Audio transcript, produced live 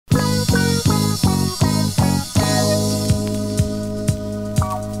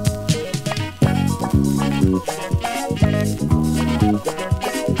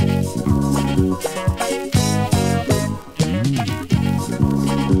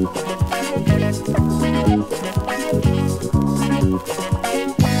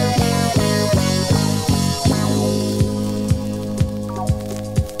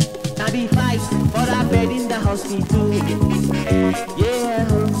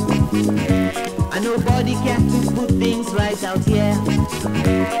Nobody cares to put things right out here.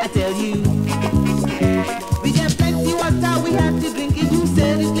 I tell you, we get plenty water, we have to drink it. You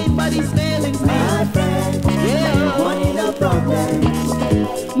said it's clean, but it's smelling. My friend, yeah, money no problem.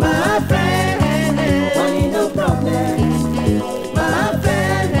 My friend, money no problem. My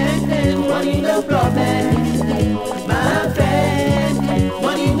friend, money no problem. My friend,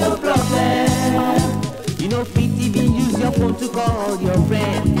 money no problem. You know, fit even use your phone to call your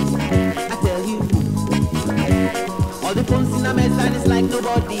friend. I tell you, all the phones in a mess and it's like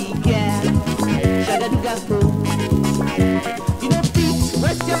nobody cares. Shagadugasko. You know, fit,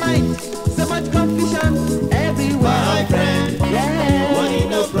 rest your mind. So much confusion everywhere. My friend, yeah, money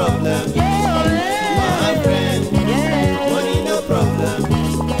no problem. Yeah, my friend, yeah, money no problem.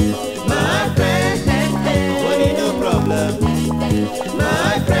 My friend, money no problem.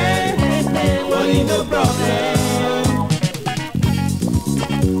 My friend, money no problem.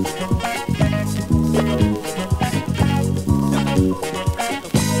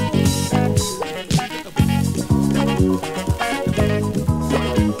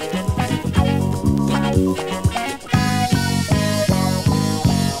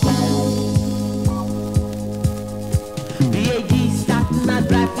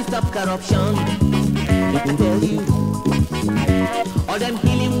 Corruption, I tell you, all them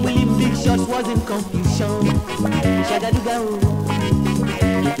killing, willing big shots was in confusion. Shagaduga,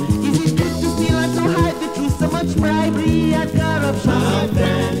 is it good to steal and to hide the truth? So much bribery and corruption. My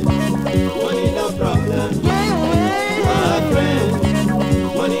friend, money no problem. Yeah, my friend,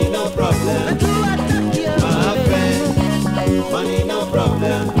 money no problem. And to attack you, my friend, money no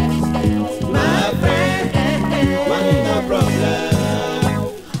problem. My friend, money no problem.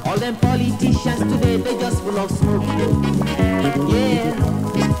 All them politicians today, they just full of smoke. Yeah,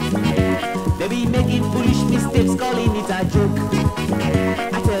 they be making foolish mistakes, calling it a joke.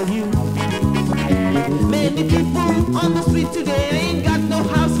 I tell you, many people on the street today ain't got no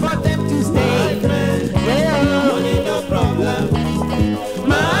house for them to stay. My friend, yeah, money no problem.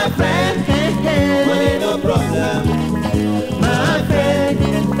 My friend, money no problem. My friend,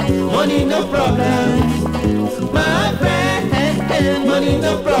 money no problem. My friend, money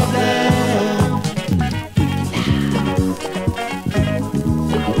no problem.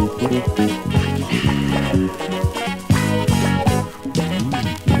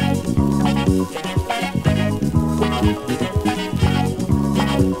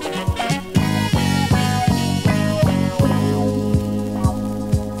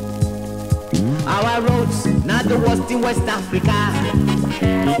 Our roads, not the worst in West Africa.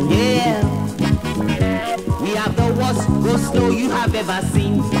 Yeah, we have the worst go slow you have ever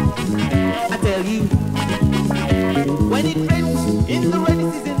seen. I tell you, when it rains in the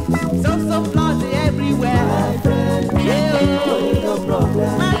rainy season, some floods everywhere. My friend, yeah, money no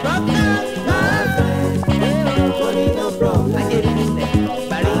problem. My brother, my friend, money no problem. I get it in there.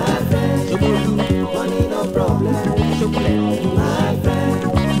 Barika, Shobolu, money no problem. Chocolate, my friend,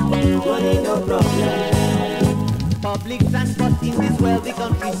 money no problem. Public transport in this wealthy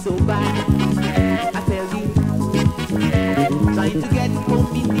country so bad. I tell you, trying to get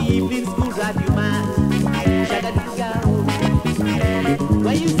home in the evening school drive you mad. Shagaduga.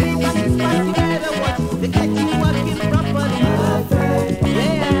 When you say that it's fast, you better watch. They get you working properly. My friend,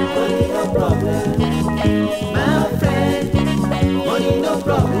 yeah, money no problem. My friend, money no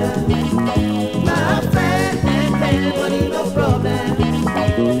problem. My friend, money no problem.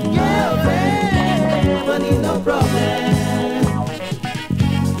 Yeah, money no problem.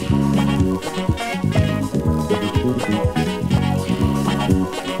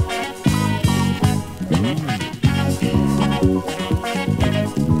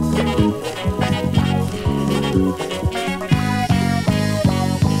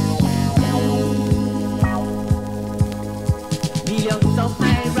 Millions of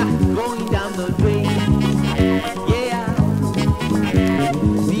naira going down the drain. Yeah,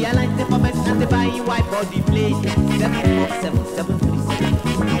 the airlines, the permits, and the buying white body plane.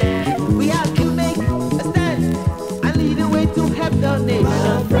 747-737. We have to make a stand and lead the way to help the nation.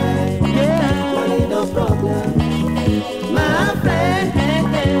 My friend, yeah, money no problem. My friend,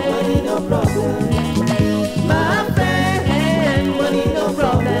 money no problem. My friend, money no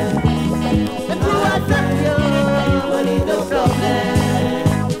problem. And to attack you, money no problem.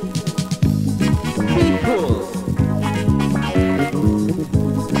 People,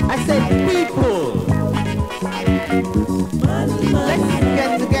 I said people, let's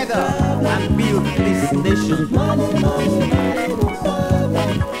get together and build this nation.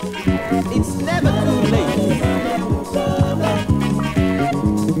 It's never too late.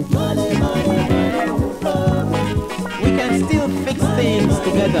 We can still fix things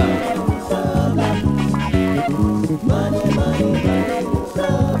together.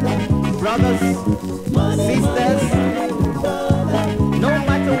 Brothers, sisters, no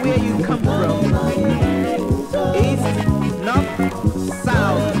matter where you come from, east, north,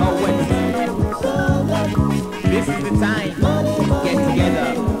 south, or west, this is the time to get together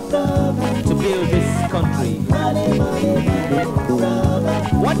to build this country.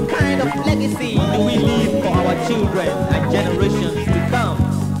 What kind of legacy do we leave for our children and generations to come?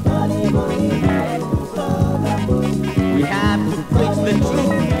 We have to preach the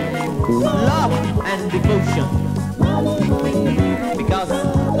truth, love and devotion, because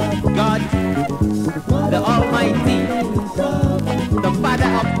God, the Almighty, the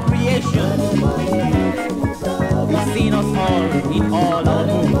Father of creation, has seen us all in all our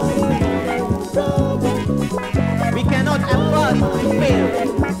moves. We cannot afford to fail.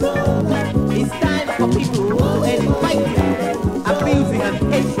 It's time for people to end fighting, abusing and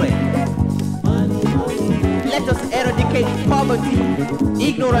hatred. Let us eradicate poverty,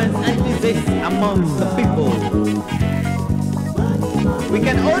 ignorance and disease amongst the people. We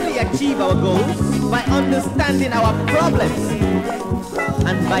can only achieve our goals by understanding our problems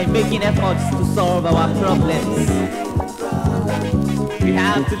and by making efforts to solve our problems. We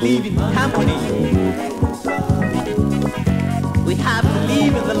have to live in harmony. We have to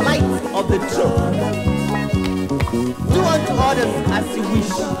live in the light of the truth. Do unto others as you wish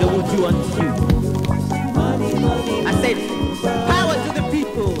they will do unto you. I said, power to the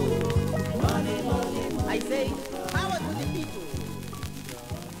people. I say, power to the people.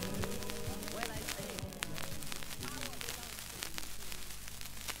 When I say,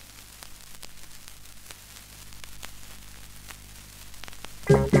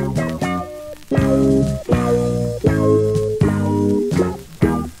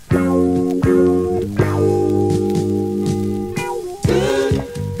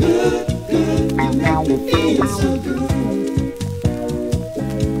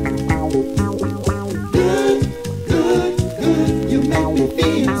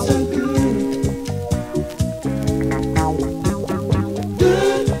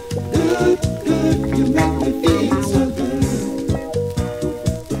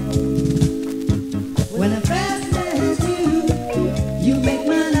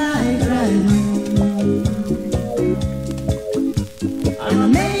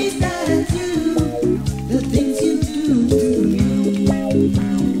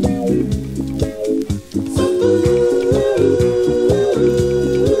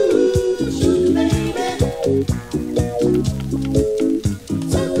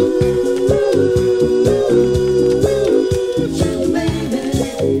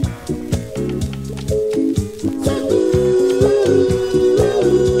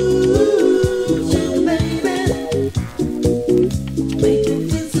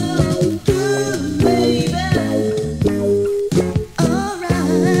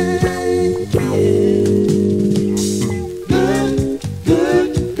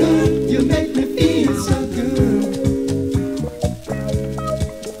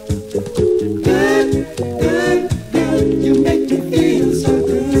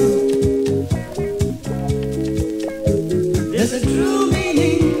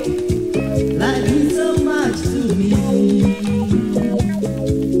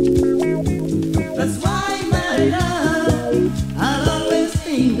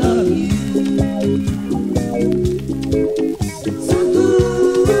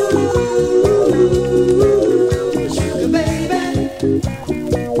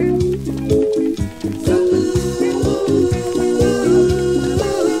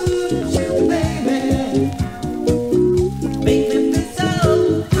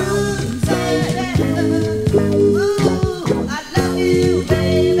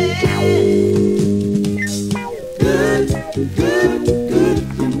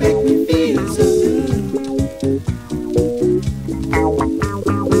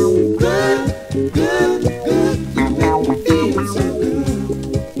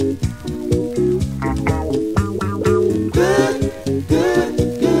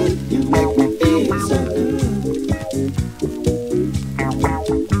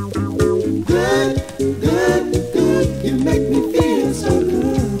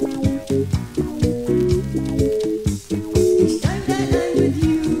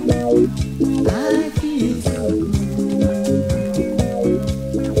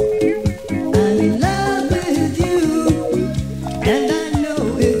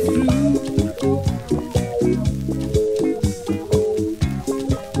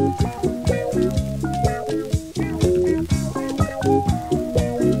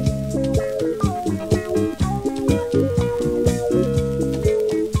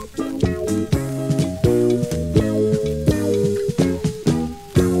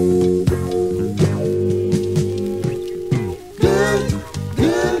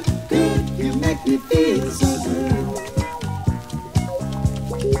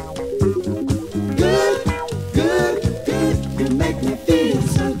 Good, good, good, you make me feel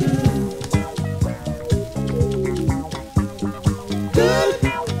so good. Good,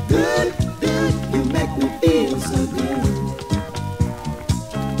 good, good, you make me feel so good.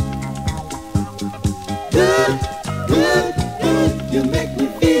 Good, good, good, you make me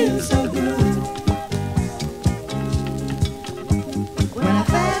feel so good. When I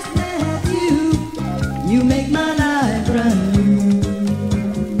first met you, you make my life brand new.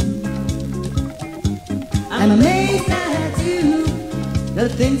 I'm amazed at you, the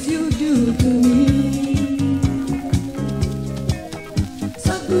things you do to me.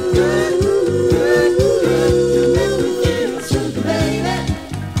 So good, good, good, you make me feel so good, baby.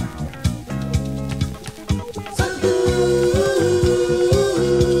 So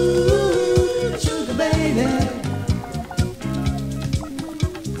good, sugar baby.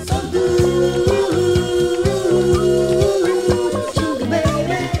 So good, sugar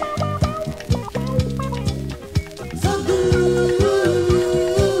baby. So good,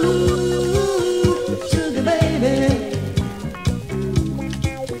 sugar baby.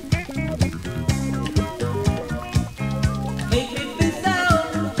 Make me feel so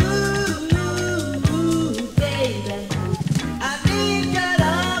good, baby. I need your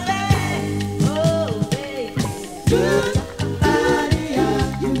loving, oh baby. Good, Maria,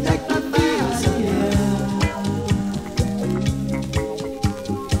 you make me feel so good.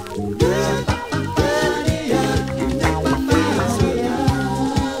 Maria, you make me feel so good.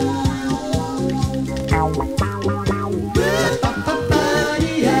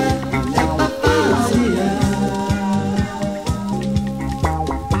 Maria, you make me feel so good.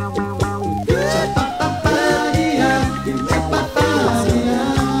 Maria, you make me feel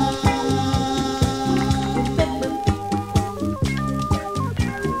so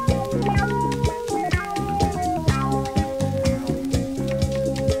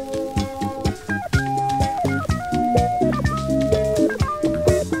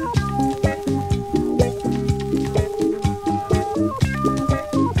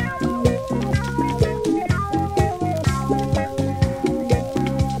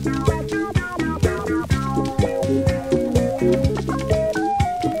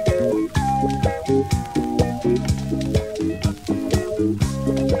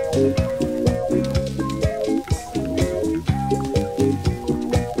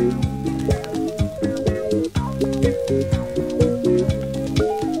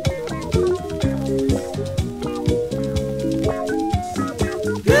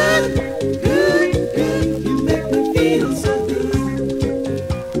good, good, good, you make me feel so good.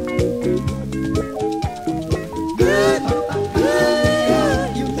 Good, good,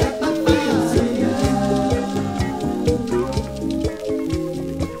 good, you make me feel so good.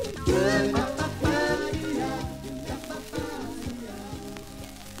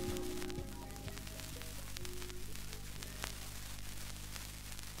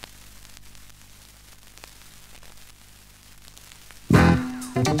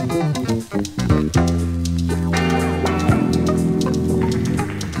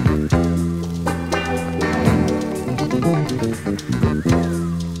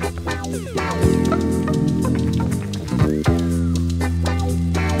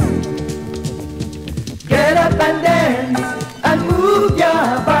 Get up and dance and move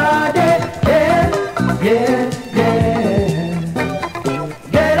your body, yeah, yeah, yeah.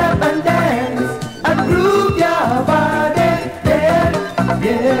 Get up and dance and move your body, yeah,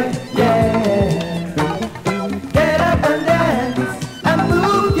 yeah, yeah. Get up and dance and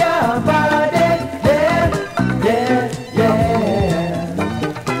move your body, yeah, yeah, yeah.